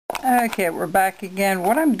Okay, we're back again.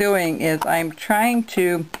 What I'm doing is I'm trying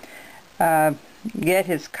to get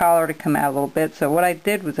his collar to come out a little bit. So what I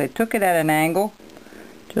did was I took it at an angle,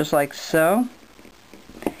 just like so,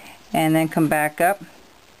 and then come back up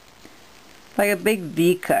like a big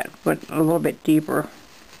V cut, but a little bit deeper,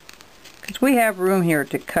 because we have room here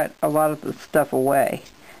to cut a lot of the stuff away.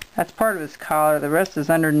 That's part of his collar. The rest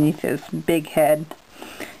is underneath his big head,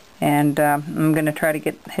 and I'm going to try to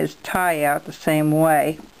get his tie out the same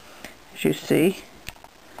way, as you see.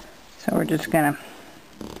 So we're just going to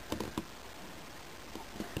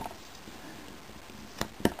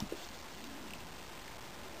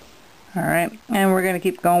alright, and we're going to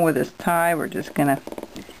keep going with this tie. We're just going to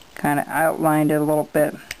kind of outline it a little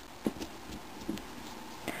bit.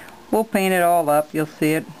 We'll paint it all up. You'll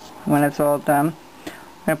see it when it's all done.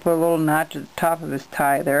 I'm going to put a little notch at the top of his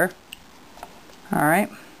tie there.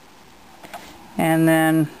 Alright, and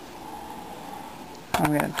then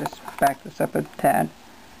I'm going to just back this up a tad.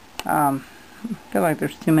 I feel like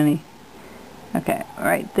there's too many. Okay,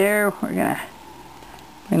 right there, we're going to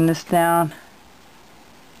bring this down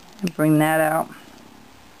and bring that out,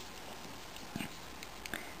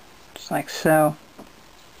 just like so.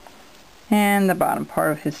 And the bottom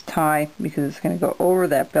part of his tie, because it's going to go over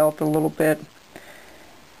that belt a little bit.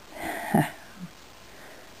 A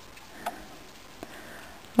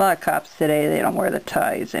lot of cops today, they don't wear the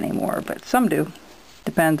ties anymore, but some do.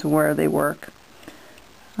 Depends where they work.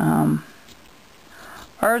 Ours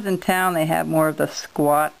in town, they have more of the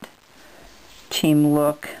squat team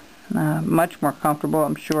look. Much more comfortable,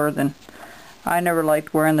 I'm sure, than I never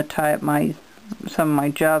liked wearing the tie at some of my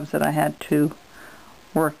jobs that I had to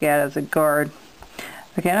work at as a guard.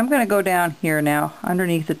 Okay, and I'm going to go down here now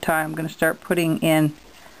underneath the tie. I'm going to start putting in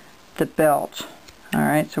the belt.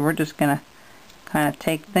 Alright, so we're just going to kind of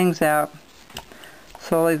take things out,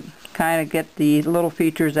 slowly kind of get the little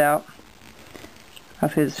features out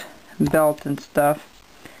of his belt and stuff.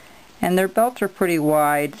 And their belts are pretty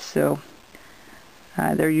wide, so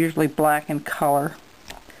they're usually black in color.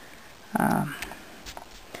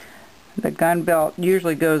 The gun belt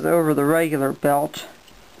usually goes over the regular belt.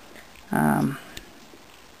 How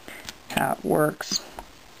it works.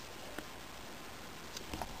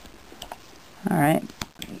 Alright,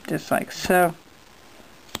 just like so.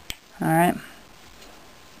 Alright.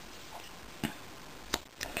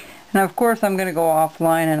 Now of course I'm going to go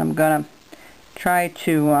offline and I'm going to try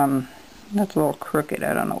to, that's a little crooked,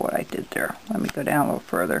 I don't know what I did there. Let me go down a little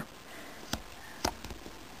further.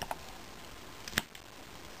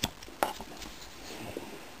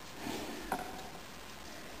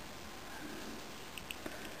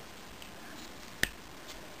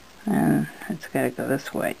 And it's got to go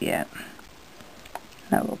this way yet.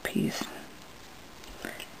 That little piece.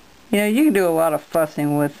 You know, you can do a lot of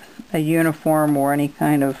fussing with a uniform or any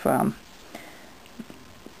kind of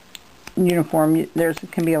uniform. There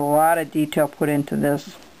can be a lot of detail put into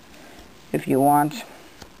this if you want.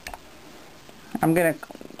 I'm going to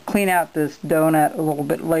clean out this donut a little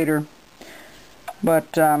bit later,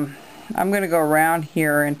 but I'm going to go around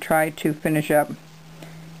here and try to finish up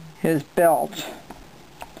his belt.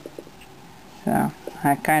 So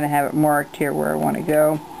I kind of have it marked here where I want to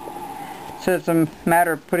go. So it's a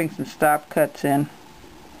matter of putting some stop cuts in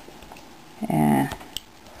and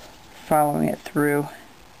following it through.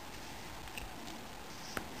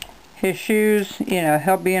 His shoes, you know,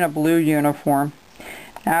 he'll be in a blue uniform.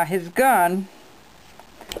 Now his gun,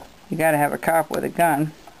 you got to have a cop with a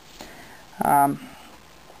gun,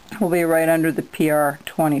 will be right under the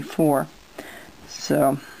PR-24.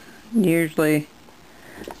 So usually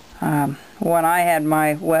when I had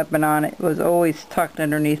my weapon on, it was always tucked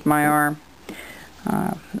underneath my arm.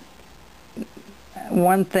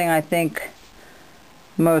 One thing I think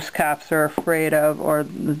most cops are afraid of, or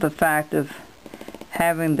the fact of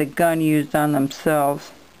having the gun used on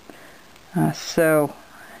themselves. So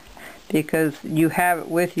because you have it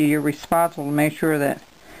with you, you're responsible to make sure that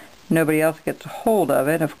nobody else gets a hold of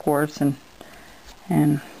it, of course, and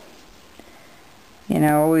you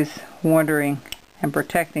know, always wondering and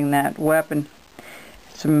protecting that weapon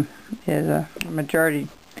is a majority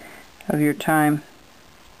of your time.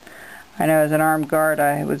 I know as an armed guard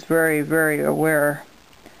I was very, very aware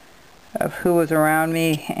of who was around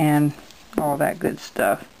me and all that good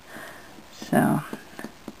stuff. So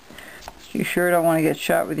you sure don't want to get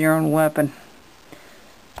shot with your own weapon.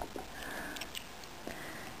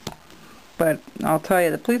 But I'll tell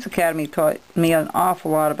you, the police academy taught me an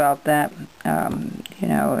awful lot about that, you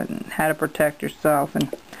know, and how to protect yourself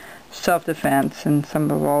and self-defense and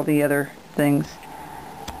some of all the other things.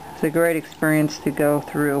 It's a great experience to go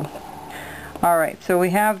through. Alright, so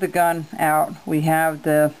we have the gun out, we have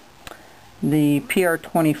the The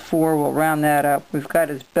PR24 will round that up. We've got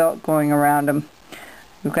his belt going around him.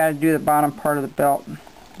 We've got to do the bottom part of the belt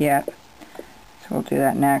yet. So we'll do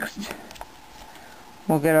that next.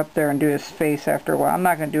 We'll get up there and do his face after a while. I'm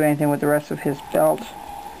not going to do anything with the rest of his belt.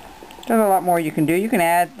 There's a lot more you can do. You can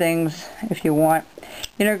add things if you want.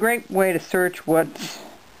 You know, a great way to search what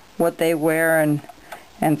they wear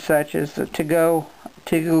and such is to go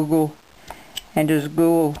to Google and just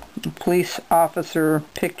Google police officer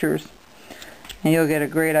pictures, and you'll get a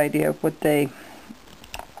great idea of what they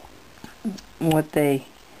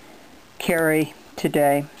carry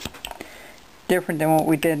today. Different than what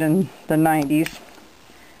we did in the 90s.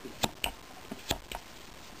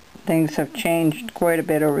 Things have changed quite a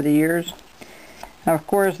bit over the years. Now, of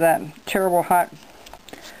course, that terrible hot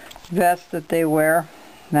vest that they wear,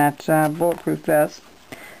 that's a bulletproof vest.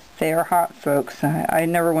 They are hot, folks. I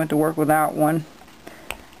never went to work without one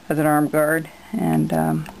as an armed guard, and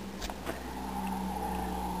I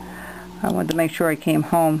wanted to make sure I came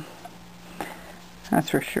home.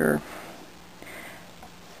 That's for sure.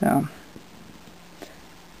 So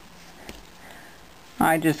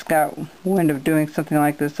I just got wind of doing something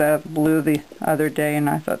like this out of the blue the other day, and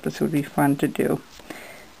I thought this would be fun to do.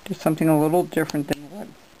 Just something a little different than what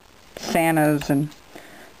Santas and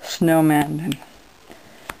snowmen and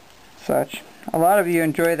such. A lot of you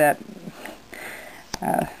enjoy that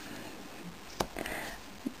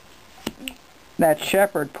that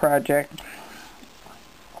shepherd project.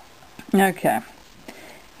 Okay,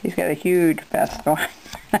 he's got a huge vest on.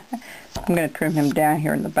 I'm going to trim him down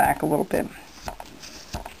here in the back a little bit.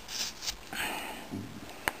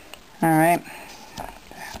 Alright,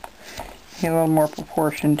 get a little more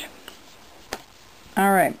proportioned.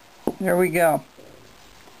 Alright, there we go.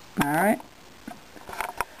 Alright,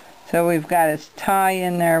 so we've got his tie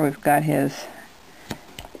in there, we've got his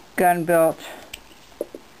gun belt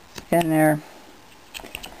in there,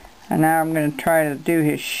 and now I'm going to try to do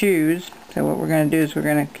his shoes. So what we're going to do is we're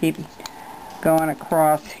going to keep going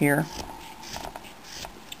across here.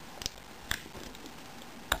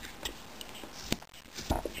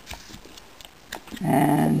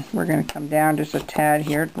 And we're going to come down just a tad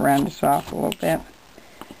here to round this off a little bit.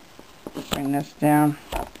 Bring this down.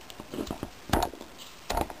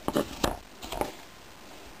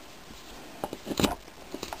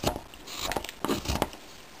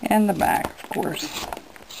 And the back, of course.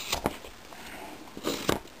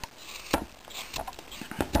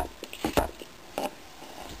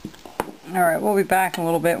 Alright, we'll be back in a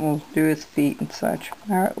little bit and we'll do his feet and such.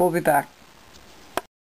 Alright, we'll be back.